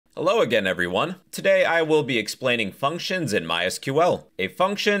Hello again, everyone. Today I will be explaining functions in MySQL. A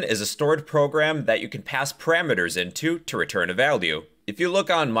function is a stored program that you can pass parameters into to return a value. If you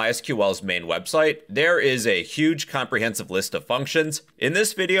look on MySQL's main website, there is a huge comprehensive list of functions. In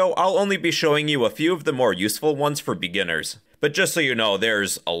this video, I'll only be showing you a few of the more useful ones for beginners. But just so you know,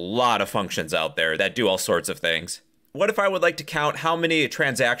 there's a lot of functions out there that do all sorts of things. What if I would like to count how many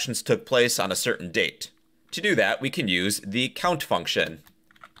transactions took place on a certain date? To do that, we can use the count function.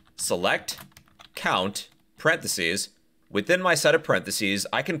 Select, count, parentheses. Within my set of parentheses,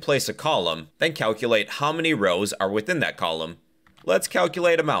 I can place a column, then calculate how many rows are within that column. Let's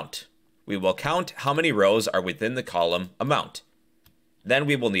calculate amount. We will count how many rows are within the column amount. Then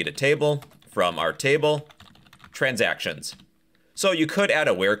we will need a table. From our table, transactions. So you could add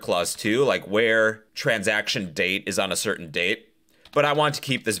a where clause too, like where transaction date is on a certain date, but I want to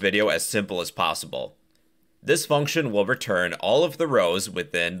keep this video as simple as possible. This function will return all of the rows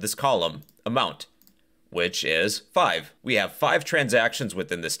within this column, amount, which is 5. We have 5 transactions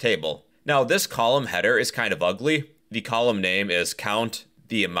within this table. Now this column header is kind of ugly. The column name is count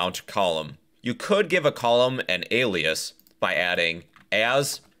the amount column. You could give a column an alias by adding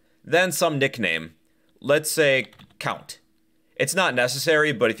as, then some nickname. Let's say count. It's not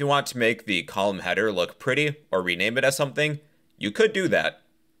necessary, but if you want to make the column header look pretty or rename it as something, you could do that.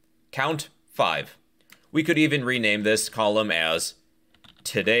 Count 5. We could even rename this column as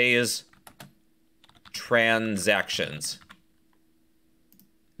today's transactions.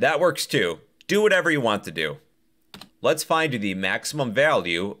 That works too. Do whatever you want to do. Let's find the maximum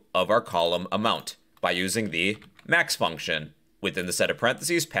value of our column amount by using the max function. Within the set of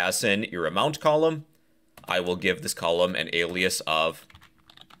parentheses, pass in your amount column. I will give this column an alias of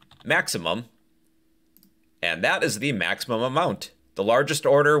maximum, and that is the maximum amount. The largest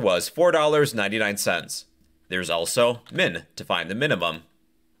order was $4.99. There's also min to find the minimum.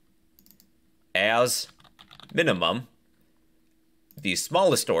 As minimum, the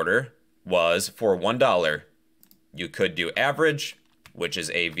smallest order was for $1. You could do average, which is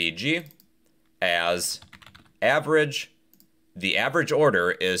AVG, as average. The average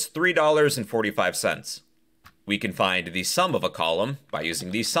order is $3.45. We can find the sum of a column by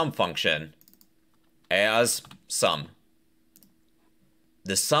using the sum function as sum.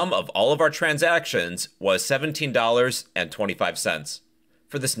 The sum of all of our transactions was $17.25.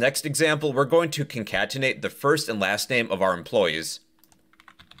 For this next example, we're going to concatenate the first and last name of our employees.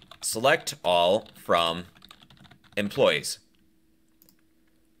 Select all from employees.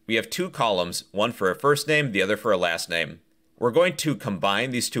 We have 2 columns, one for a first name, the other for a last name. We're going to combine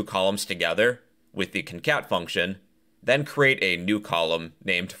these 2 columns together with the concat function, then create a new column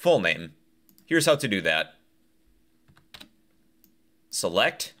named full name. Here's how to do that.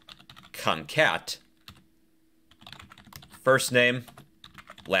 Select, concat, first name,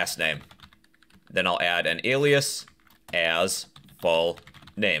 last name. Then I'll add an alias as full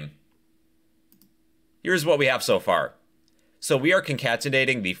name. Here's what we have so far. So we are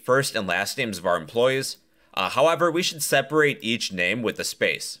concatenating the first and last names of our employees. However, we should separate each name with a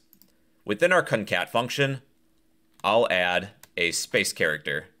space. Within our concat function, I'll add a space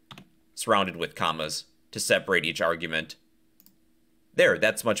character surrounded with commas to separate each argument. There,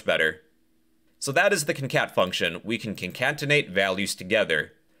 that's much better. So that is the concat function. We can concatenate values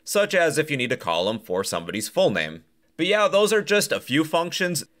together, such as if you need a column for somebody's full name. But yeah, those are just a few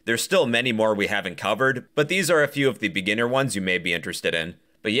functions. There's still many more we haven't covered, but these are a few of the beginner ones you may be interested in.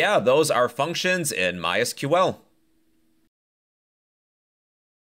 But yeah, those are functions in MySQL.